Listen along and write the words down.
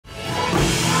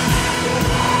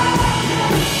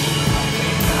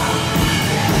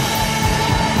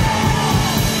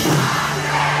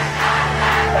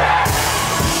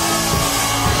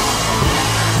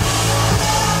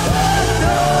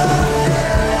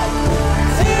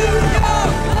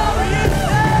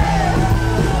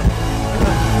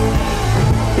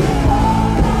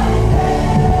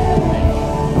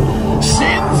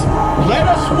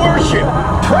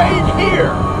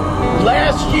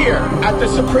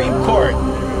Supreme Court.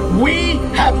 We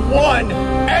have won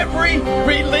every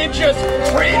religious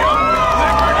freedom,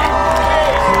 liberty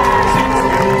case.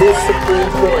 This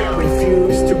Supreme Court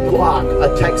refused to block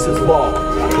a Texas law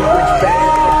which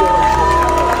banned abortion.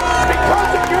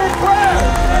 Because of your prayer,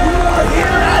 we are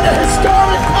here at a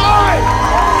historic time.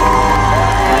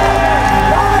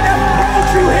 God has brought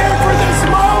you here for this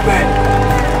moment.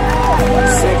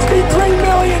 63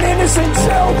 million innocent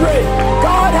children.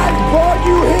 God has brought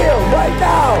you here right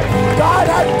now. God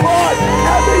has brought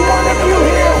every one of you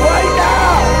here right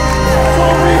now. So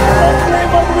we proclaim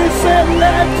and we say,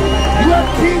 let your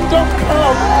kingdom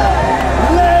come.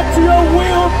 Let your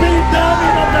will be done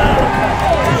in America.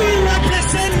 We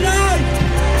represent life.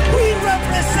 We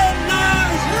represent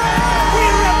life. We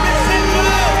represent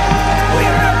love. We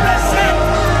represent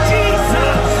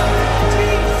Jesus.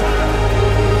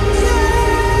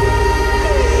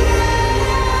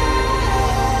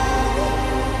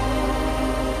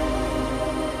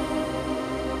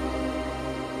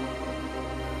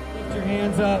 Lift your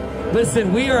hands up.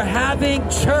 Listen, we are having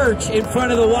church in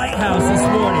front of the White House this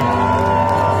morning.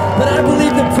 But I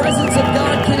believe the presence of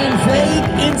God can invade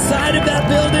inside of that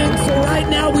building. So right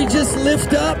now we just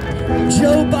lift up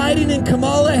Joe Biden and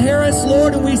Kamala Harris,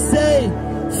 Lord, and we say,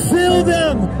 fill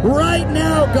them right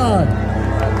now, God.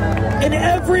 In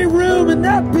every room in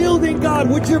that building, God,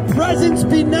 would your presence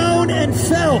be known and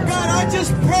felt? God, I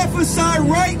just prophesy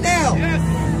right now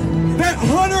that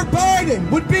Hunter Biden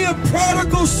would be a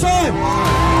prodigal son.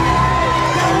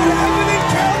 That would have an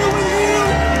encounter with you.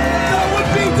 That would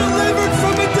be delivered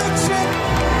from addiction.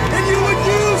 And you would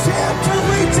use him to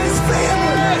reach his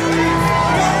family.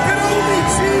 God, can only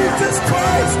Jesus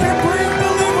Christ can bring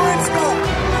deliverance, God.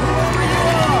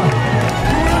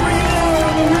 Whoever you are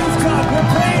on the rooftop, we're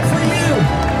praying for you.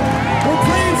 We're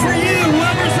praying for you.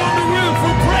 Whoever's on the roof,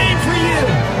 we're praying for you.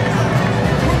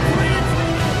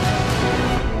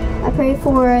 I pray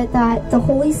for that the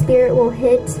Holy Spirit will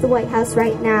hit the White House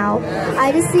right now.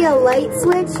 I just see a light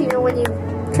switch, you know, when you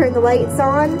turn the lights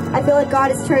on. I feel like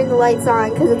God is turning the lights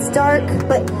on because it's dark,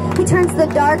 but He turns the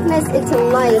darkness into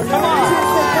light.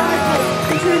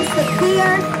 He turns the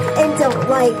fear into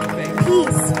like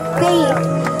peace, faith.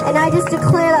 And I just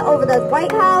declare that over the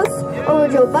White House, over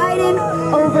Joe Biden,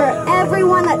 over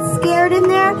everyone that's scared in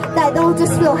there, that they'll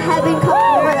just feel heaven come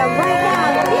over them right now.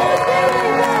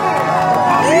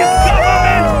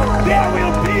 There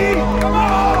will be, come on!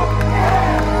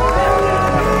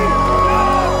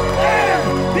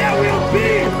 There will be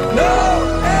no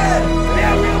end!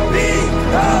 There will be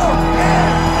no end!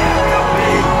 There will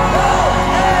be no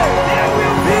end! There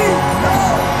will be no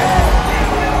end! There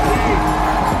will be!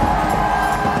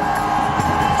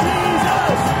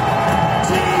 Jesus!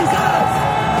 Jesus!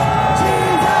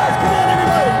 Jesus! Come on,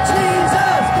 everybody!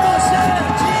 Jesus! Come on, shout it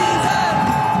out!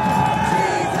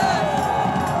 Jesus! Jesus!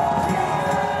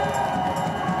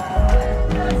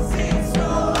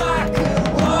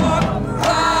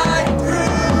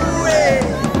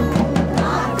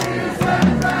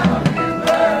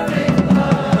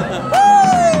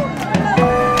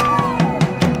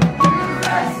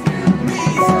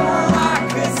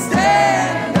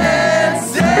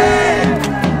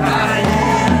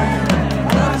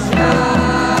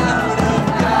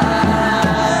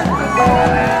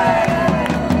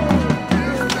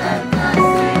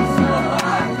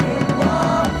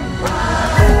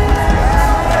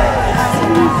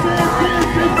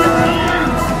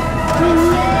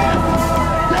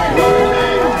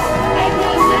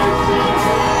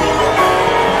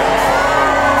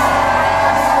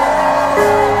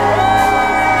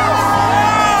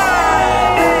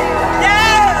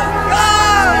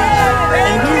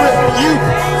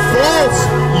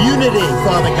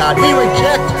 Father God. We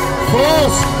reject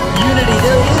false unity.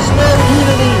 There is no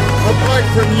unity apart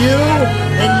from you,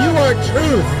 and you are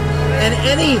truth. And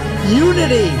any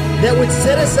unity that would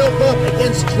set itself up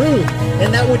against truth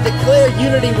and that would declare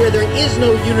unity where there is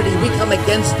no unity, we come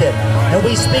against it. And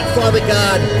we speak, Father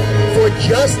God, for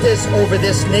justice over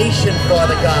this nation,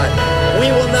 Father God.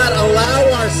 We will not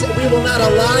ally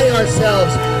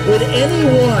ourselves with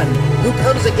anyone who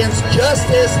comes against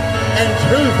justice and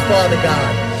truth, Father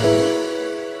God.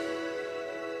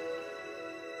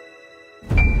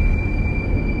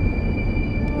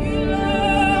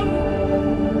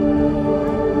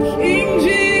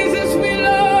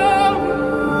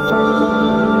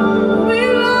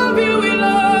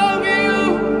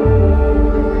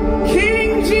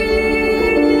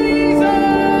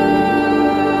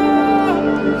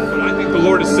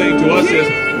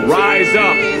 Rise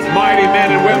up, mighty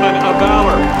men and women of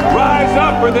valor. Rise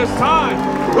up for this time.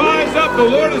 Rise up, the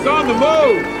Lord is on the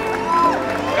move.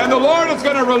 And the Lord is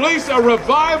going to release a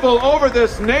revival over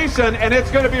this nation, and it's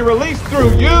going to be released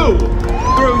through you.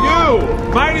 Through you.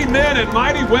 Mighty men and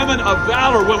mighty women of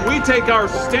valor, when we take our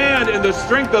stand in the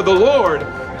strength of the Lord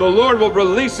will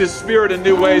release His Spirit in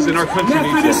new ways in our country.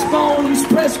 Methodist bones,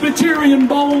 Presbyterian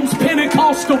bones,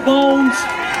 Pentecostal bones.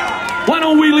 Why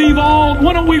don't we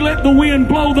let the wind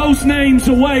blow those names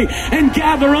away and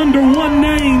gather under one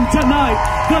name tonight,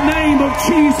 the name of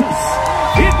Jesus.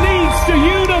 It needs to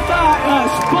unify us.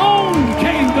 Bone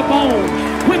came to bone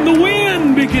when the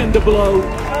wind began to blow.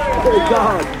 Oh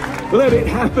God, let it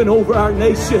happen over our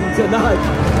nation tonight.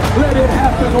 Let it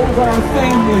happen over our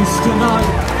families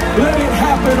tonight. Let it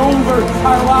happen over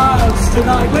our lives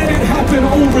tonight. Let it happen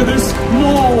over this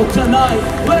mall tonight.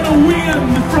 Let a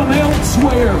wind from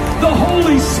elsewhere, the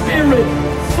Holy Spirit,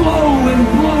 flow and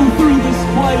blow through this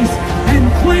place and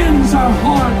cleanse our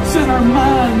hearts and our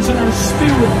minds and our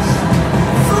spirits.